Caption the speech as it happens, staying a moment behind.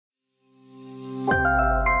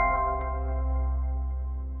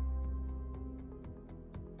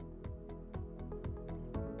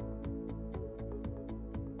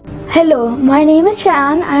Hello, my name is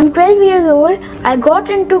Shan. I am 12 years old. I got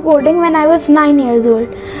into coding when I was 9 years old.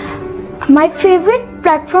 My favorite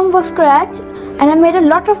platform was Scratch and I made a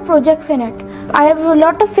lot of projects in it. I have a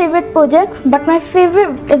lot of favorite projects, but my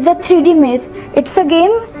favorite is the 3D maze. It's a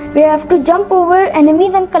game where you have to jump over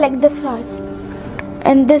enemies and collect the stars.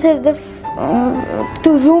 And this is the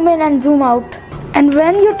to zoom in and zoom out. And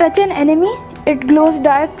when you touch an enemy, it glows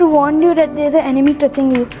dark to warn you that there is an enemy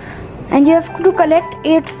touching you. And you have to collect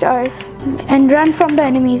 8 stars and run from the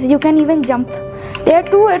enemies. You can even jump. There are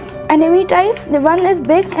 2 enemy types. The one is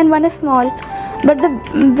big and one is small. But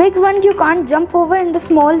the big ones you can't jump over, and the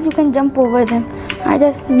small you can jump over them. I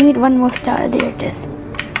just need 1 more star. There it is.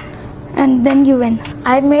 And then you win.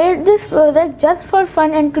 I made this project just for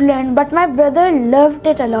fun and to learn, but my brother loved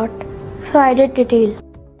it a lot. So I did detail.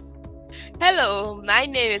 Hello, my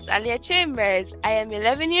name is Alia Chambers. I am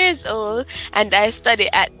 11 years old and I study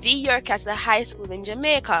at the Yorkcastle High School in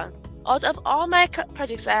Jamaica. Out of all my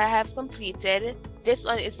projects I have completed, this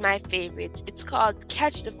one is my favorite. It's called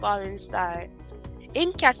Catch the Falling Star.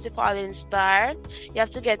 In Catch the Falling Star, you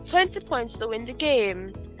have to get 20 points to win the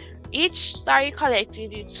game. Each star you collect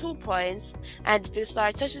gives you 2 points, and if the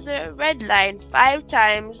star touches the red line 5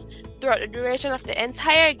 times throughout the duration of the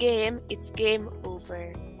entire game, it's game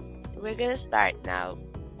over. We're gonna start now.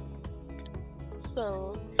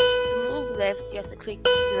 So, to move left, you have to click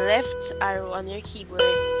the left arrow on your keyboard,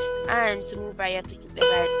 and to move right, you have to click the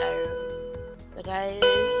right arrow. So guys,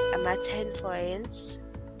 I'm at 10 points.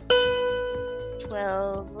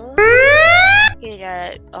 12. Okay,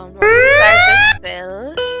 got star just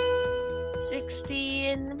fell.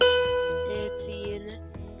 16. 18.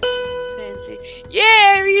 20.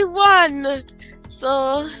 Yeah, we won!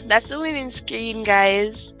 So, that's the winning screen,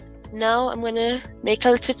 guys. Now I'm gonna make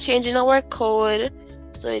a little change in our code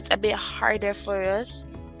so it's a bit harder for us.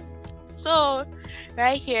 So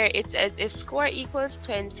right here it says if score equals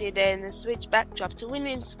 20, then switch backdrop to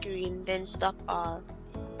winning screen, then stop all.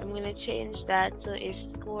 I'm gonna change that so if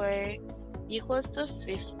score equals to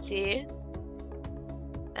 50,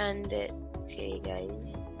 and okay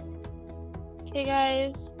guys,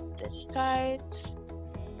 let's start.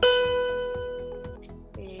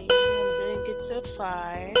 Okay, I'm doing it so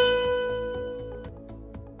far.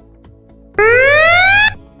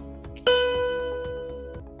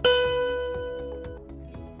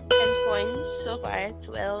 10 points so far,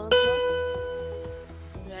 12.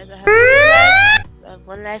 Guys, I have 2 lives. I have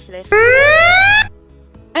 1 life left.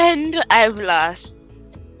 And I've lost.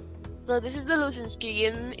 So this is the losing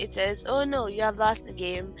screen. It says, oh no, you have lost the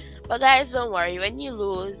game. But guys, don't worry. When you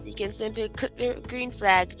lose, you can simply click the green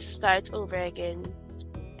flag to start over again.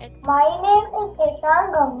 My name is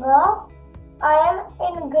Ishan Ganga. I am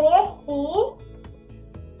in grade 3.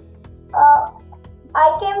 I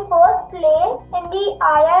came first place in the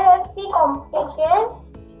IRSP competition,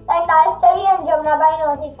 and I study in Jamnabai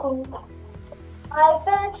Nursery School. I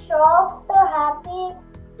felt shocked, happy,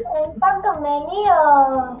 in fact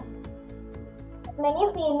many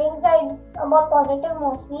feelings about positive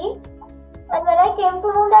mostly. And when I came to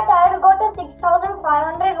know that I had got a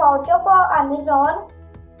 6,500 voucher for Amazon,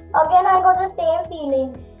 again I got the same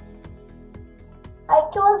feeling. I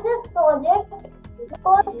chose this project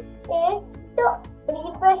because it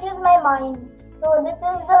refreshes my mind. So this is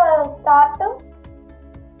the start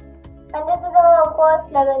and this is the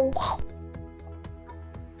first level.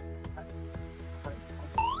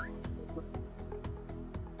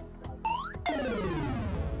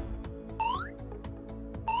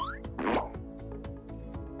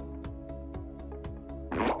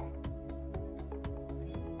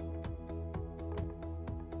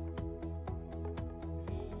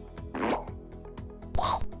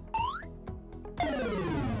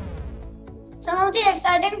 Some of the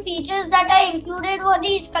exciting features that I included were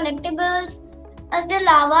these collectibles and the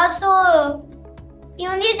lava, so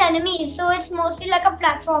even these enemies, so it's mostly like a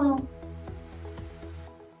platformer.